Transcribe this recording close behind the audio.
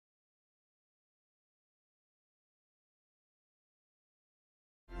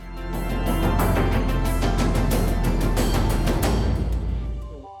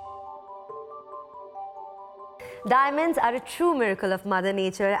Diamonds are a true miracle of Mother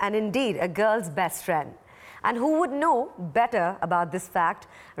Nature and indeed a girl's best friend. And who would know better about this fact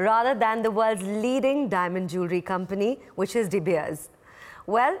rather than the world's leading diamond jewelry company, which is De Beers.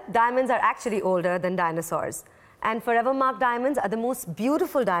 Well, diamonds are actually older than dinosaurs. And Forevermark diamonds are the most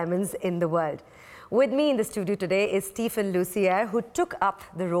beautiful diamonds in the world. With me in the studio today is Stephen Lussier, who took up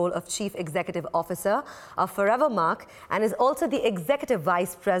the role of Chief Executive Officer of Forevermark and is also the Executive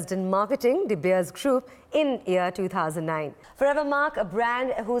Vice President Marketing, De Beers Group, in year 2009. Forevermark, a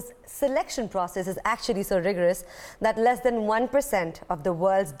brand whose selection process is actually so rigorous that less than 1% of the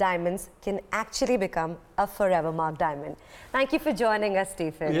world's diamonds can actually become a Forevermark diamond. Thank you for joining us,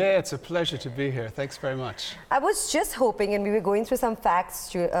 Stephen. Yeah, it's a pleasure to be here. Thanks very much. I was just hoping, and we were going through some facts,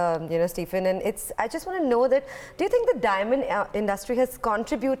 Stephen, and I just want to know that, do you think the diamond industry has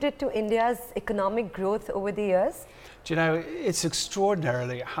contributed to India's economic growth over the years? Do you know, it's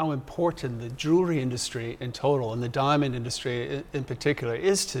extraordinarily how important the jewelry industry in total and the diamond industry in particular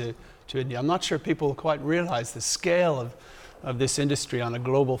is to India. I'm not sure people quite realize the scale of this industry on a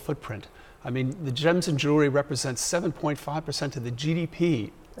global footprint. I mean, the gems and jewelry represents 7.5% of the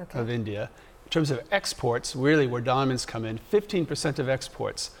GDP of India. In terms of exports, really where diamonds come in, 15% of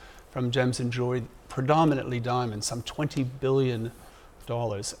exports from gems and jewelry, predominantly diamonds, some $20 billion.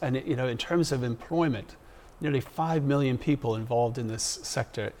 And in terms of employment, nearly 5 million people involved in this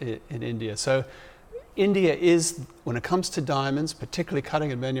sector in India. So India is, when it comes to diamonds, particularly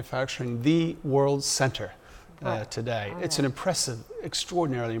cutting and manufacturing, the world center today. It's an impressive,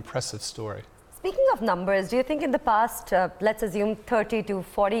 extraordinarily impressive story. Speaking of numbers, do you think in the past, let's assume 30 to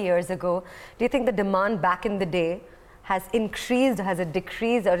 40 years ago, do you think the demand back in the day has increased, has it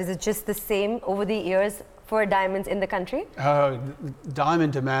decreased, or is it just the same over the years for diamonds in the country?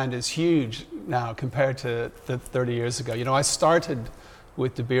 Diamond demand is huge now compared to 30 years ago. You know, I started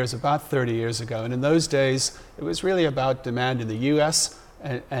with De Beers about 30 years ago, and in those days, it was really about demand in the US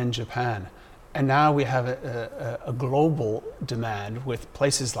and Japan. And now we have a global demand with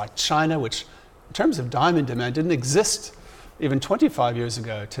places like China, which in terms of diamond demand didn't exist even 25 years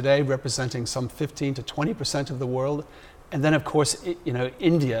ago, today representing some 15 to 20% of the world. And then of course,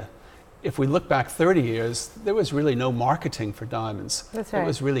 India. If we look back 30 years, there was really no marketing for diamonds. That's right. It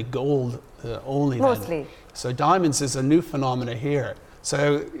was really gold only Mostly. then. So diamonds is a new phenomena here.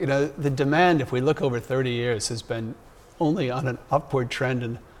 So, the demand, if we look over 30 years, has been only on an upward trend,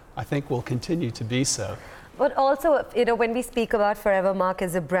 and I think will continue to be so. But also, when we speak about Forevermark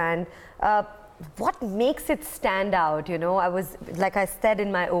as a brand, what makes it stand out? Like I said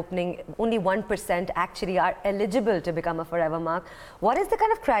in my opening, only 1% actually are eligible to become a Forevermark. What is the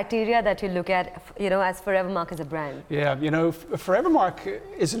kind of criteria that you look at, as Forevermark as a brand? Yeah, Forevermark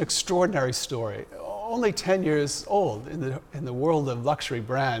is an extraordinary story. Only 10 years old in the world of luxury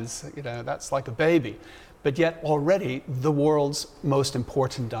brands. That's like a baby, but yet already the world's most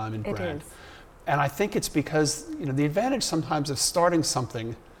important diamond brand. It is. And I think it's because the advantage sometimes of starting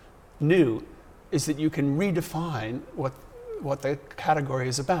something new is that you can redefine what the category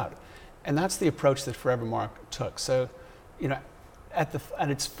is about. And that's the approach that Forevermark took. So, at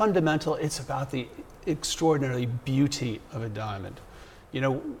its fundamental, it's about the extraordinary beauty of a diamond.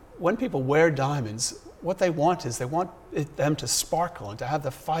 When people wear diamonds, what they want is them to sparkle and to have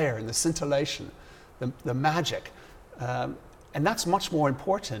the fire and the scintillation, the magic. And that's much more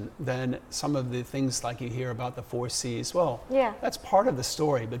important than some of the things like you hear about the 4 C's. Well, yeah, that's part of the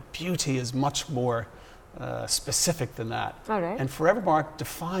story, but beauty is much more specific than that. All right. And Forevermark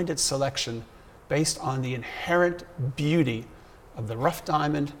defined its selection based on the inherent beauty of the rough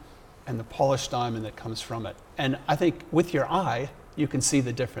diamond and the polished diamond that comes from it. And I think with your eye, you can see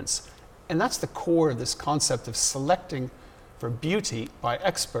the difference. And that's the core of this concept of selecting for beauty by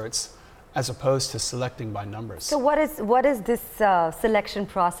experts as opposed to selecting by numbers. So what is this selection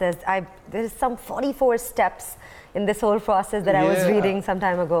process? There's some 44 steps in this whole process that I was reading some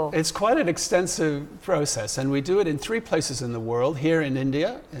time ago. It's quite an extensive process, and we do it in 3 places in the world: here in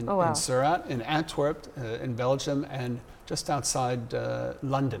India, in Surat, in Antwerp, in Belgium, and just outside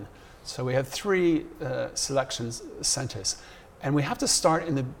London. So we have 3 selection centers. And we have to start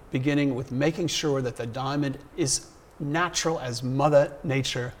in the beginning with making sure that the diamond is natural as Mother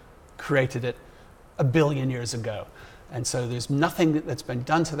Nature created it 1 billion years ago. And so there's nothing that's been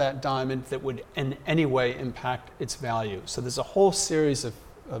done to that diamond that would in any way impact its value. So there's a whole series of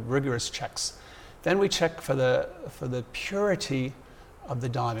rigorous checks. Then we check for the purity of the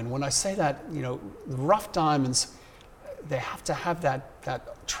diamond. When I say that, the rough diamonds, they have to have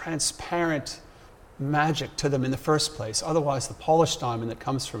that transparent magic to them in the first place. Otherwise, the polished diamond that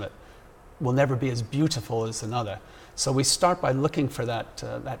comes from it will never be as beautiful as another. So we start by looking for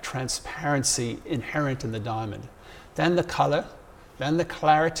that transparency inherent in the diamond. Then the color, then the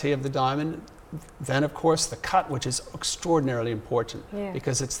clarity of the diamond, then of course the cut, which is extraordinarily important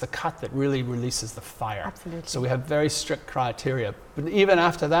because it's the cut that really releases the fire. Absolutely. So we have very strict criteria. But even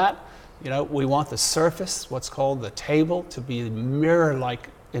after that, you know, we want the surface, what's called the table, to be mirror-like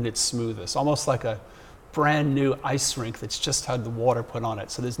in its smoothness, almost like a brand new ice rink that's just had the water put on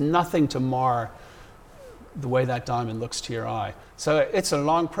it. So there's nothing to mar the way that diamond looks to your eye. So it's a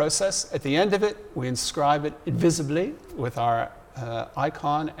long process. At the end of it, we inscribe it invisibly with our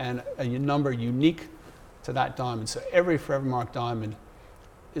icon and a number unique to that diamond. So every Forevermark diamond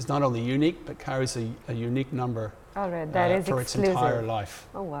is not only unique, but carries a unique number All right, that is for exclusive. its entire life.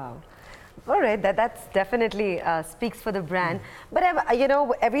 Oh, wow. All right, that's definitely speaks for the brand. But you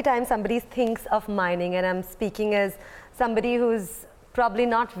know, every time somebody thinks of mining, and I'm speaking as somebody who's probably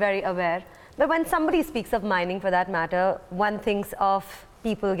not very aware, but when somebody speaks of mining, for that matter, one thinks of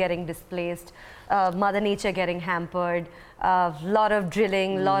people getting displaced, Mother Nature getting hampered, a lot of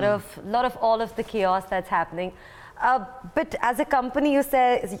drilling, lot of all of the chaos that's happening. But as a company, you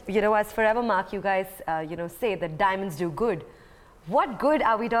say, you know, as Forevermark, you guys, you know, say that diamonds do good. What good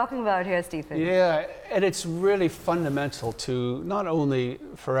are we talking about here, Stephen? Yeah, and it's really fundamental to not only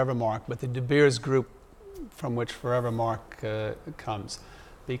Forevermark, but the De Beers group from which Forevermark comes.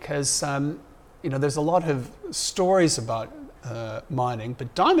 Because, you know, there's a lot of stories about mining,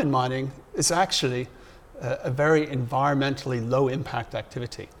 but diamond mining is actually a very environmentally low impact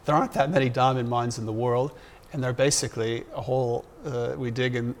activity. There aren't that many diamond mines in the world, and they're basically a hole we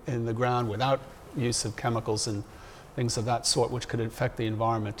dig in the ground without use of chemicals and things of that sort, which could affect the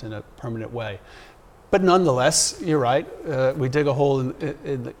environment in a permanent way. But nonetheless, you're right, we dig a hole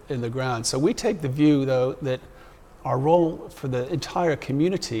in the ground. So we take the view, though, that our role for the entire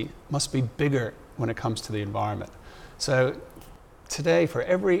community must be bigger when it comes to the environment. So today, for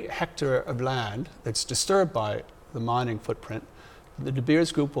every hectare of land that's disturbed by the mining footprint, the De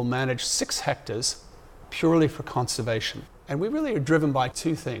Beers Group will manage 6 hectares purely for conservation. And we really are driven by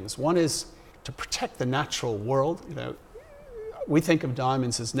 2 things. One is to protect the natural world. You know, we think of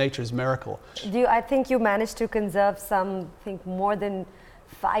diamonds as nature's miracle. I think you managed to conserve some, I think more than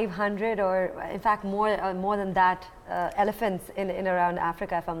 500, or in fact more than that, elephants in around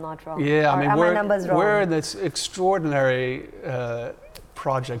Africa, if I'm not wrong. Yeah, or I mean, my numbers wrong? We're in this extraordinary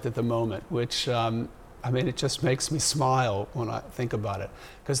project at the moment, which I mean, it just makes me smile when I think about it.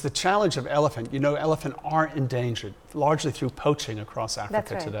 Because the challenge of elephant, you know, elephant are endangered, largely through poaching across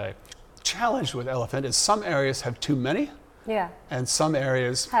Africa today. The challenge with elephant is some areas have too many, and some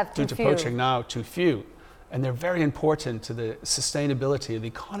areas, due to poaching now, too few. And they're very important to the sustainability of the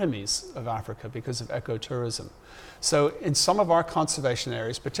economies of Africa because of ecotourism. So in some of our conservation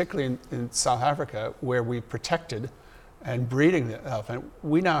areas, particularly in South Africa, where we've protected and breeding the elephant,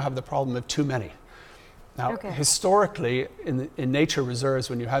 we now have the problem of too many. Now, historically, in nature reserves,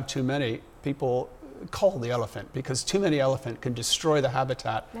 when you have too many, people cull the elephant because too many elephant can destroy the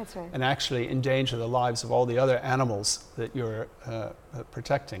habitat and actually endanger the lives of all the other animals that you're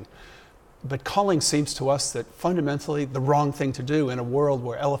protecting. But culling seems to us that fundamentally the wrong thing to do in a world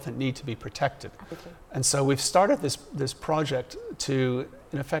where elephant need to be protected. And so we've started this project to,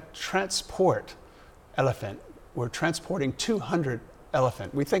 in effect, transport elephant. We're transporting 200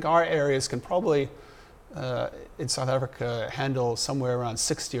 elephant. We think our areas can probably in South Africa handle somewhere around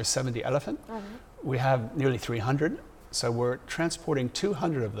 60 or 70 elephant. We have nearly 300, so we're transporting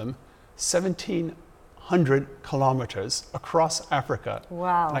 200 of them, 1,700 kilometers across Africa.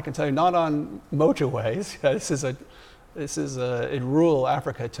 Wow! And I can tell you, not on motorways. This is in rural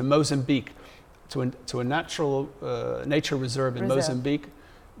Africa to Mozambique, to a natural nature reserve in Mozambique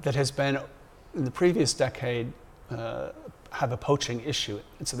that has been in the previous decade have a poaching issue,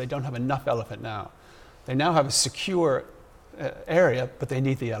 and so they don't have enough elephant now. They now have a secure area, but they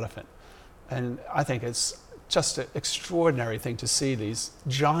need the elephant. And I think it's just an extraordinary thing to see these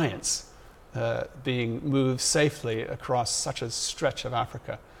giants being moved safely across such a stretch of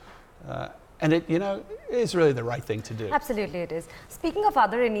Africa. And it, you know, is really the right thing to do. Absolutely it is. Speaking of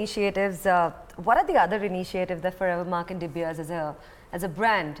other initiatives, what are the other initiatives that Forevermark and De Beers as a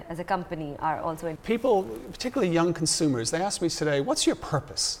brand, as a company, are also in? People, particularly young consumers, they ask me today, what's your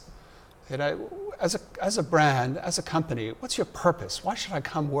purpose? You know, as a brand, as a company, what's your purpose? Why should I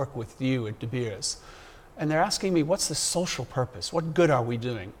come work with you at De Beers? And they're asking me, what's the social purpose? What good are we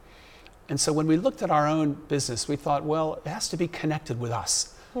doing? And so when we looked at our own business, we thought, well, it has to be connected with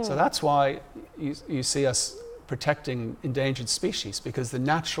us. So that's why you see us protecting endangered species, because the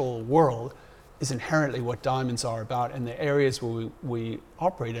natural world is inherently what diamonds are about, and the areas where we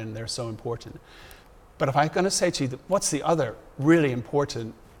operate in, they're so important. But if I'm going to say to you that what's the other really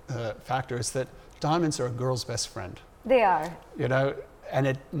important factor is that diamonds are a girl's best friend. They are. You know, and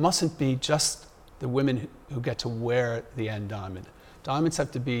it mustn't be just the women who get to wear the end diamond. Diamonds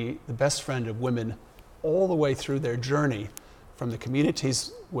have to be the best friend of women all the way through their journey, from the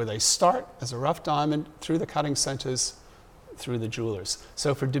communities where they start as a rough diamond, through the cutting centers, through the jewelers.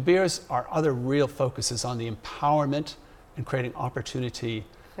 So for De Beers, our other real focus is on the empowerment and creating opportunity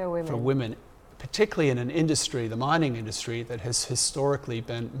for women, particularly in an industry, the mining industry, that has historically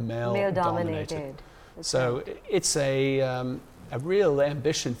been male dominated. So it's a real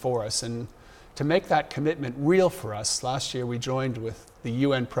ambition for us, and to make that commitment real for us, last year we joined with the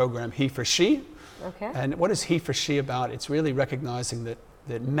UN program He for She. Okay. And what is He for She about? It's really recognizing that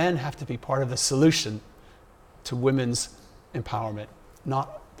men have to be part of the solution to women's empowerment,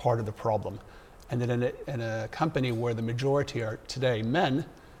 not part of the problem. And that in a company where the majority are today men,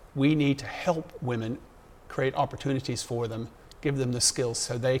 we need to help women, create opportunities for them, give them the skills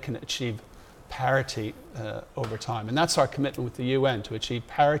so they can achieve parity over time. And that's our commitment with the UN, to achieve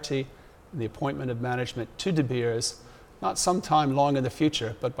parity in the appointment of management to De Beers, not sometime long in the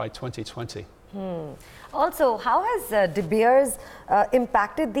future, but by 2020. Also, how has De Beers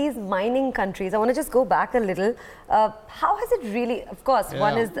impacted these mining countries? I want to just go back a little. How has it really, of course,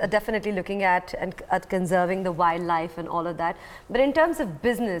 one is definitely looking at conserving the wildlife and all of that. But in terms of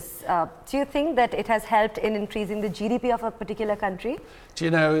business, do you think that it has helped in increasing the GDP of a particular country? Do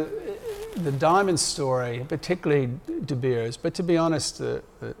you know, the diamond story, particularly De Beers, but to be honest, the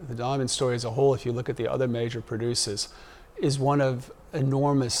diamond story as a whole, if you look at the other major producers, is one of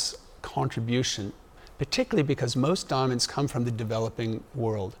enormous contribution, particularly because most diamonds come from the developing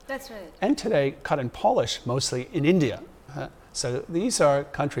world. That's right. And today cut and polished mostly in India. So these are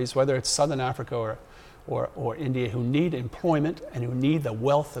countries, whether it's Southern Africa or India, who need employment and who need the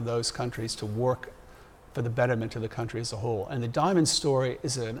wealth of those countries to work for the betterment of the country as a whole. And the diamond story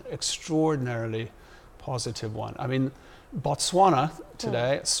is an extraordinarily positive one. I mean, Botswana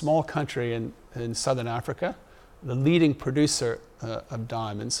today, a small country in Southern Africa, the leading producer of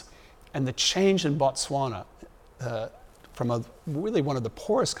diamonds, and the change in Botswana from really one of the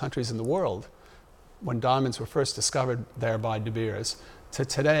poorest countries in the world when diamonds were first discovered there by De Beers, to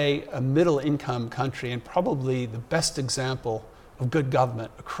today a middle income country and probably the best example of good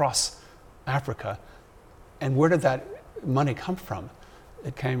government across Africa. And where did that money come from?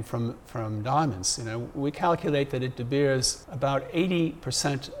 It came from diamonds. You know, we calculate that at De Beers about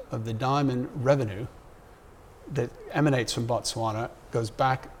 80% of the diamond revenue that emanates from Botswana goes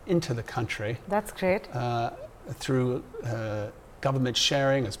back into the country. That's great. Through government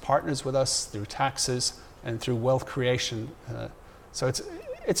sharing as partners with us, through taxes, and through wealth creation. So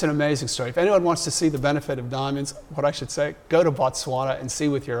it's an amazing story. If anyone wants to see the benefit of diamonds, what I should say, go to Botswana and see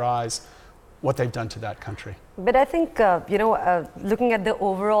with your eyes what they've done to that country. But I think, looking at the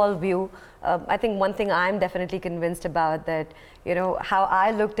overall view, I think one thing I'm definitely convinced about, that, how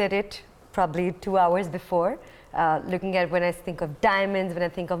I looked at it probably 2 hours before, looking at when I think of diamonds, when I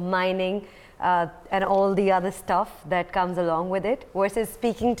think of mining, and all the other stuff that comes along with it, versus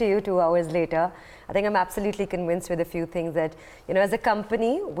speaking to you 2 hours later, I think I'm absolutely convinced with a few things that, as a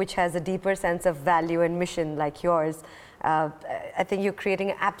company which has a deeper sense of value and mission like yours, I think you're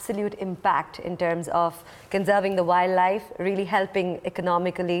creating an absolute impact in terms of conserving the wildlife, really helping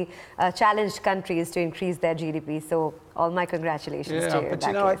economically challenged countries to increase their GDP. So all my congratulations to you. But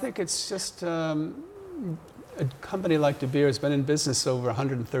I think it's just a company like De Beers has been in business over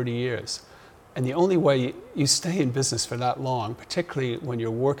 130 years. And the only way you stay in business for that long, particularly when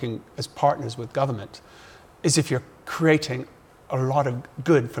you're working as partners with government, is if you're creating a lot of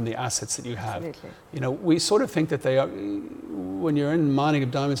good from the assets that you have. Absolutely. We sort of think that they are, when you're in mining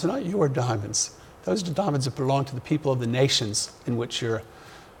of diamonds, they're not your diamonds. Those are diamonds that belong to the people of the nations in which you're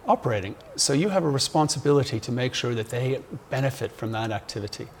operating. So you have a responsibility to make sure that they benefit from that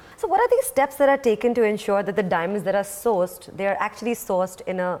activity. So what are these steps that are taken to ensure that the diamonds that are sourced, they are actually sourced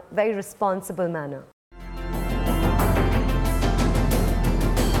in a very responsible manner?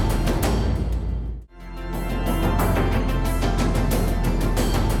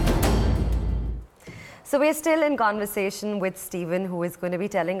 So we're still in conversation with Stephen, who is going to be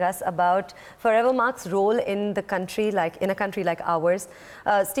telling us about Forevermark's role in the country, in a country like ours.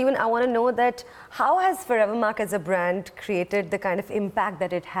 Stephen, I want to know that how has Forevermark as a brand created the kind of impact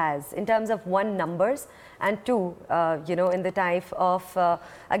that it has in terms of, one, numbers, and two, in the type of,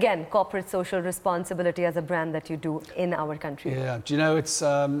 again, corporate social responsibility as a brand that you do in our country? Yeah, do you know, it's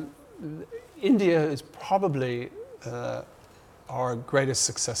India is probably our greatest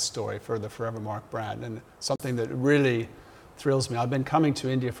success story for the Forevermark brand, and something that really thrills me. I've been coming to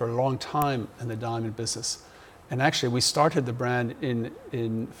India for a long time in the diamond business. And actually, we started the brand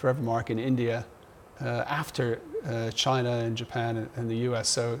in Forevermark in India after China and Japan and the US.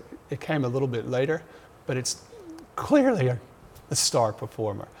 So it came a little bit later, but it's clearly a star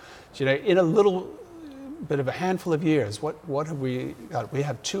performer. So, in a little bit of a handful of years, what have we got? We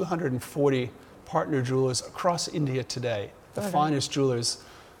have 240 partner jewelers across India today, the finest jewelers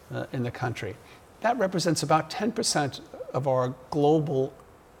in the country. That represents about 10% of our global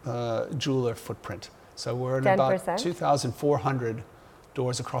jeweler footprint. So we're in 10%? About 2,400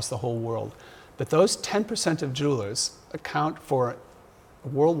 doors across the whole world. But those 10% of jewelers account for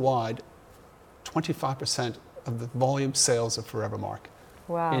worldwide 25% of the volume sales of Forevermark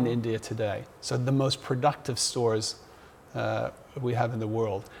in India today. So the most productive stores we have in the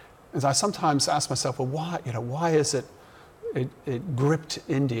world. And I sometimes ask myself, well, why is it gripped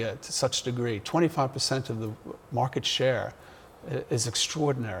India to such a degree? 25% of the market share is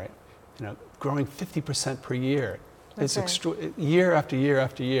extraordinary. Growing 50% per year. It's year after year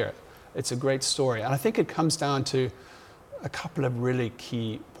after year. It's a great story. And I think it comes down to a couple of really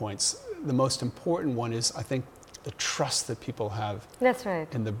key points. The most important one is, I think, the trust that people have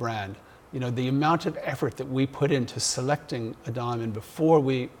in the brand. The amount of effort that we put into selecting a diamond before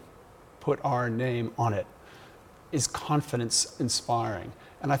we put our name on it is confidence inspiring.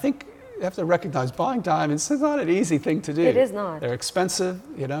 And I think you have to recognize buying diamonds is not an easy thing to do. It is not. They're expensive.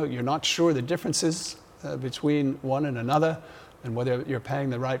 You're not sure the differences between one and another and whether you're paying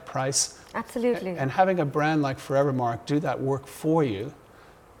the right price. Absolutely. And having a brand like Forevermark do that work for you,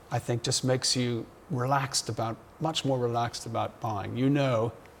 I think just makes you much more relaxed about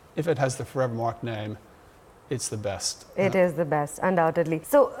buying. If it has the Forevermark name, it's the best. It is the best, undoubtedly.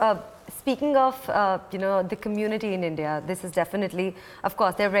 So speaking of, the community in India, this is definitely, of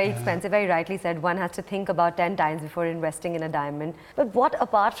course, they're very expensive, very rightly said. One has to think about 10 times before investing in a diamond. But what,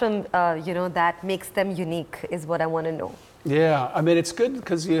 apart from, that makes them unique is what I want to know. Yeah, it's good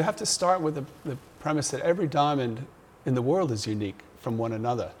because you have to start with the premise that every diamond in the world is unique from one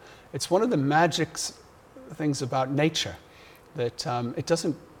another. It's one of the magic things about nature, that it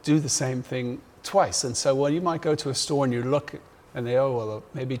doesn't do the same thing twice. And so, you might go to a store and you look and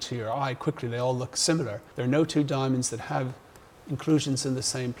maybe to your eye quickly, they all look similar. There are no two diamonds that have inclusions in the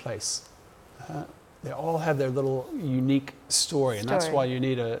same place. They all have their little unique story, and that's why you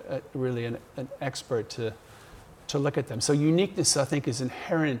need really an expert to look at them. So uniqueness, I think, is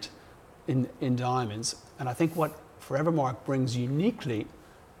inherent in diamonds. And I think what Forevermark brings uniquely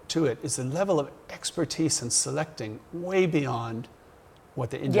to it is the level of expertise in selecting way beyond what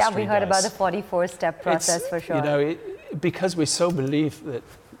the industry does. Yeah, we heard about the 44-step process for sure. Because we so believe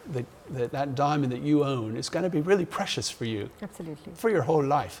that diamond that you own is going to be really precious for you. Absolutely. For your whole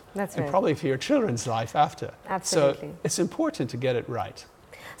life. That's and right. probably for your children's life after. Absolutely. So it's important to get it right.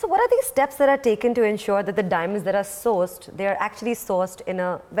 So what are these steps that are taken to ensure that the diamonds that are sourced, they are actually sourced in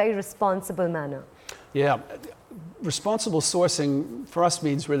a very responsible manner? Yeah. Responsible sourcing for us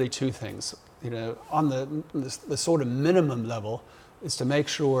means really two things. On the sort of minimum level is to make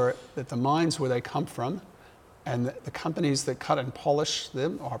sure that the mines where they come from and the companies that cut and polish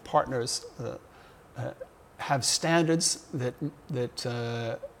them, our partners, have standards that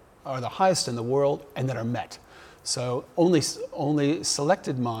are the highest in the world and that are met. So only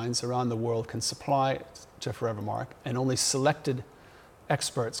selected mines around the world can supply to Forevermark, and only selected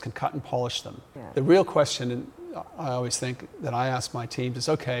experts can cut and polish them. Yeah. The real question, I always think, that I ask my teams is,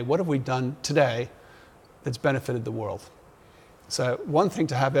 okay, what have we done today that's benefited the world? So one thing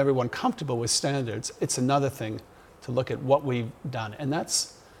to have everyone comfortable with standards, it's another thing to look at what we've done. And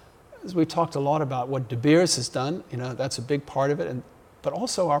that's, as we talked a lot about what De Beers has done, that's a big part of it, but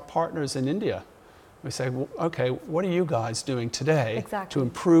also our partners in India. We say, well, okay, what are you guys doing today to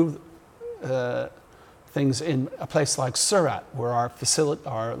improve things in a place like Surat, where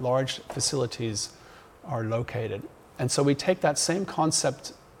our large facilities are located? And so we take that same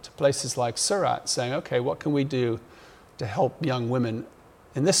concept to places like Surat, saying, okay, what can we do to help young women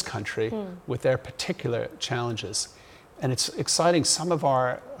in this country with their particular challenges? And it's exciting. Some of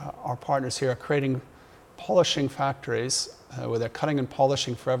our partners here are creating polishing factories where they're cutting and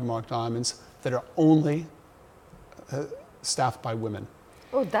polishing Forevermark diamonds that are only staffed by women.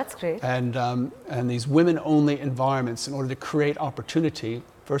 Oh, that's great. And these women-only environments in order to create opportunity,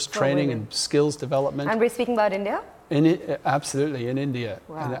 first training and skills development. And we're speaking about India? Absolutely, in India.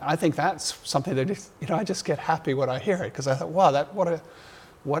 Wow. And I think that's something that, I just get happy when I hear it, because I thought, wow,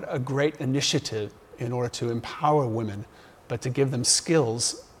 what a great initiative in order to empower women, but to give them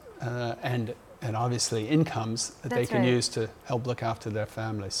skills and and obviously incomes that they can use to help look after their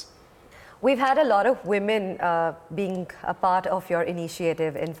families. We've had a lot of women being a part of your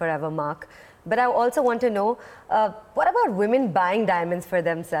initiative in Forevermark, but I also want to know, what about women buying diamonds for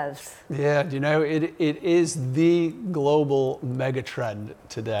themselves? Yeah, you know, it is the global mega trend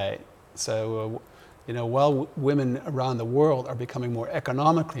today. So, you know, while women around the world are becoming more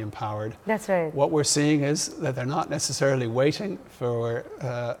economically empowered, that's right, what we're seeing is that they're not necessarily waiting for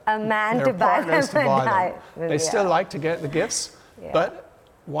a man their to buy partners to them buy a them. diamond. They still like to get the gifts, Yeah. but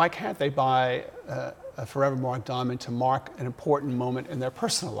why can't they buy a Forevermark diamond to mark an important moment in their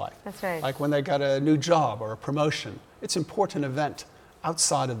personal life? That's right. Like when they got a new job or a promotion. It's an important event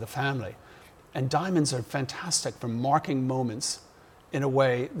outside of the family. And diamonds are fantastic for marking moments in a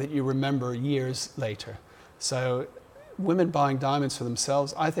way that you remember years later. So women buying diamonds for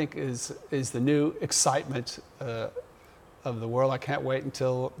themselves, I think, is the new excitement of the world. I can't wait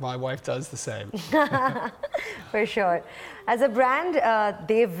until my wife does the same. For sure. As a brand,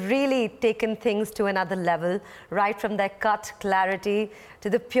 they've really taken things to another level, right from their cut clarity to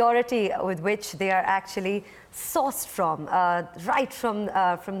the purity with which they are actually sourced from, right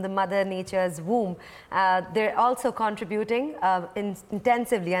from the Mother Nature's womb. They're also contributing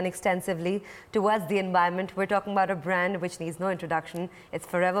intensively and extensively towards the environment. We're talking about a brand which needs no introduction. It's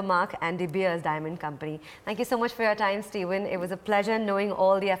Forevermark and De Beers Diamond Company. Thank you so much for your time, Stephen. It was a pleasure knowing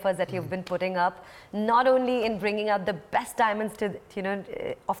all the efforts that you've been putting up, not only in bringing out the best diamonds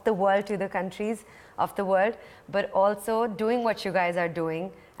to, of the world to the countries of the world, but also doing what you guys are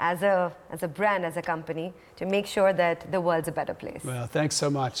doing as a brand, as a company, to make sure that the world's a better place. Well, thanks so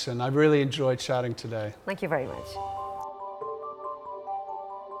much, and I really enjoyed chatting today. Thank you very much.